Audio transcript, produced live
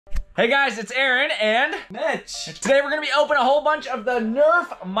Hey guys, it's Aaron and Mitch. Today we're gonna be opening a whole bunch of the Nerf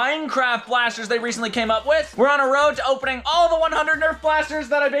Minecraft blasters they recently came up with. We're on a road to opening all the 100 Nerf blasters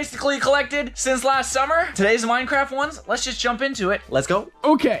that I basically collected since last summer. Today's the Minecraft ones. Let's just jump into it. Let's go.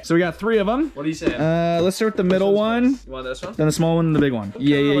 Okay, so we got 3 of them. What are you saying? Let's start with the middle one. You want this one? Then the small one and the big one.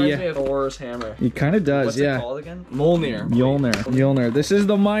 Yeah. Yeah. Me of Thor's hammer. It kind of does, What's yeah. it called again? Mjolnir. Mjolnir. This is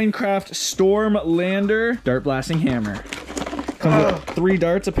the Minecraft Stormlander dart blasting hammer. Comes with 3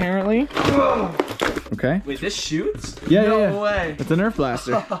 darts apparently. Okay. Wait, this shoots? Yeah, No way. It's a Nerf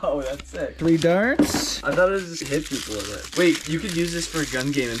blaster. Oh, that's sick. 3 darts. I thought it was just hit people with it. Wait, you could use this for a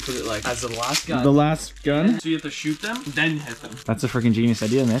gun game and put it like as the last gun. The last gun. So you have to shoot them, then hit them. That's a freaking genius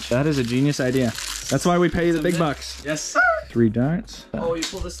idea, Mitch. That is a genius idea. That's why we pay you the big bucks. Yes, sir. 3 darts. Oh, you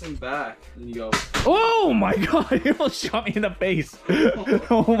pull this thing back, and you go. Oh my god, you almost shot me in the face.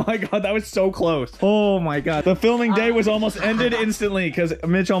 Oh my god, that was so close. Oh my god. The filming day was almost ended instantly because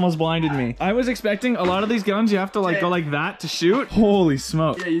Mitch almost blinded me. I was expecting a lot of these guns, you have to like go like that to shoot. Holy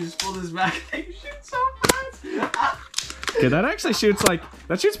smoke. Yeah, you just pull this back and you shoot so fast. Okay, that actually shoots like,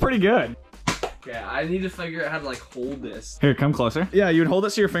 that shoots pretty good. Okay, I need to figure out how to like hold this. Here, come closer. Yeah, you'd hold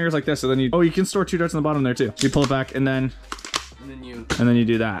it so your fingers like this, so then you, oh, you can store 2 darts on the bottom there too. You pull it back and then you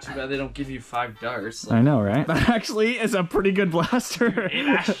do that. Too bad they don't give you 5 darts. Like, I know, right? That actually is a pretty good blaster. it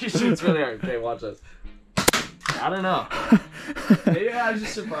actually shoots really hard. Okay, watch this. I don't know. Maybe I was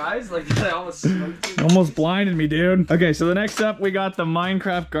just surprised. Like, I almost smoked it. Almost blinded me, dude. Okay, so the next up, we got the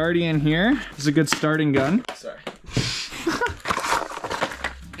Minecraft Guardian here. This is a good starting gun. Sorry.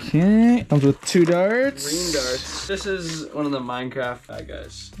 Okay, comes with 2 darts. Green darts. This is one of the Minecraft bad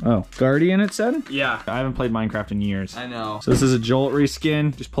guys. Oh, Guardian it said? Yeah. I haven't played Minecraft in years. I know. So this is a Jolt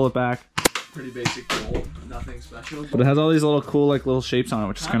reskin. Just pull it back. Pretty basic gold. Nothing special. But it has all these little cool like little shapes on it,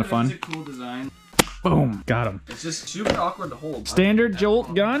 which is kind of fun. It's a cool design. Boom, got him. It's just super awkward to hold. Standard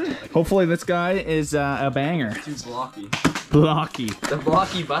Jolt gun. Hopefully this guy is a banger. Too blocky. Blocky. The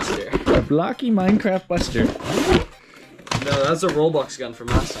blocky buster. A blocky Minecraft buster. No, that's a Roblox gun from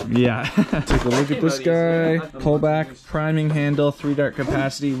last time. Yeah. Take a look at this guy. Pull back, priming handle, 3 dart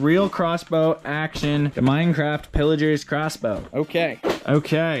capacity, real crossbow action. The Minecraft Pillager's crossbow. Okay.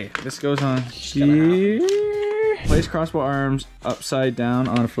 Okay. This goes on here. Place crossbow arms upside down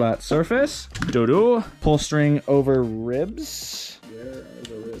on a flat surface. Dodo. Pull string over ribs. Where are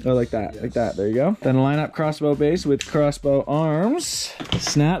the ribs? Oh, like that. Yes. Like that. There you go. Then line up crossbow base with crossbow arms.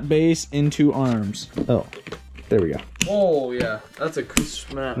 Snap base into arms. Oh. There we go. Oh yeah, that's a good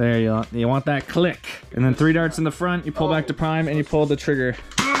snap. There you go. You want that click. And then 3 darts in the front, you pull back to prime, and you pull the trigger.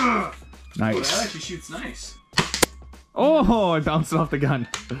 Oh, that Nice. actually shoots nice. Oh, I bounced it off the gun.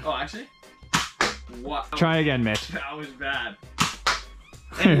 Oh, actually? What? Try again, Mitch. That was bad.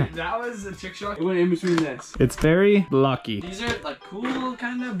 And that was a trick shot. It went in between this. It's very lucky. These are like cool,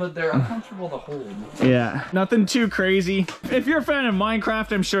 kind of, but they're uncomfortable to hold. Yeah, nothing too crazy. If you're a fan of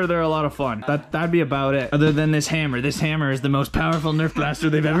Minecraft, I'm sure they're a lot of fun. That'd be about it. Other than this hammer. This hammer is the most powerful Nerf blaster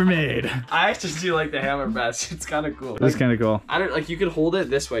they've ever made. I actually do like the hammer best. It's kind of cool. That's kind of cool. I don't like. You could hold it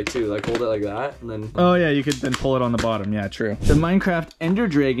this way too. Like hold it like that, and then. Oh yeah, you could then pull it on the bottom. Yeah, true. The Minecraft Ender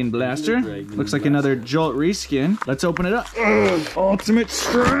Dragon blaster. Looks like another Jolt reskin. Let's open it up. Ultimate strength.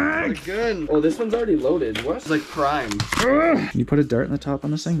 Good. Oh, this one's already loaded. What? It's like primed. Can you put a dart in the top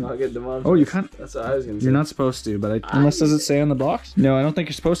on this thing? I'll get demonetized. Oh, you can't. That's what I was gonna say. You're not supposed to, but unless does it say on the box? No, I don't think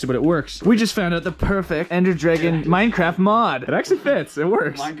you're supposed to, but it works. We just found out the perfect Ender Dragon Minecraft mod. It actually fits. It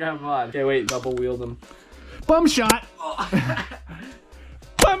works. Minecraft mod. Okay, wait. Double wield them. Bum shot.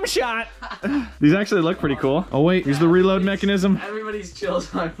 Bum shot. These actually look pretty cool. Oh wait, here's the reload mechanism. Everybody's chill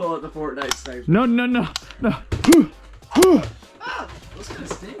so I pull out the Fortnite sniper. No. Those kind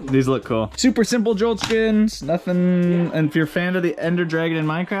of sting. These look cool. Super simple Jolt skins, nothing, and if you're a fan of the Ender Dragon in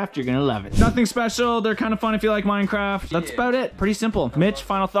Minecraft, you're gonna love it. Nothing special, they're kind of fun if you like Minecraft. That's about it, pretty simple. Mitch,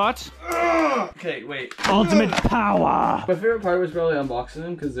 final thoughts? Okay, wait. Ultimate power! My favorite part was probably unboxing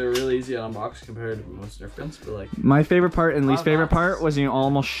them because they're really easy to unbox compared to most Nerf guns, but like... My favorite part and least favorite part was you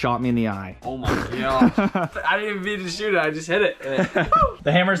almost shot me in the eye. Oh my god. I didn't even mean to shoot it, I just hit it.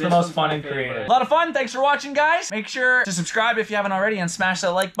 The hammer's the most fun and creative. A lot of fun. Thanks for watching, guys. Make sure to subscribe if you haven't already and smash that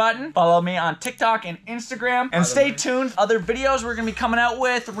like button. Follow me on TikTok and Instagram. And stay tuned. Other videos we're going to be coming out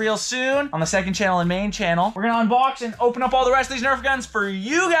with real soon on the second channel and main channel. We're going to unbox and open up all the rest of these Nerf guns for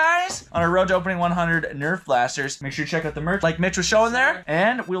you guys on our road to opening 100 Nerf blasters. Make sure you check out the merch like Mitch was showing there.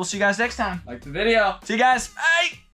 And we will see you guys next time. Like the video. See you guys. Bye.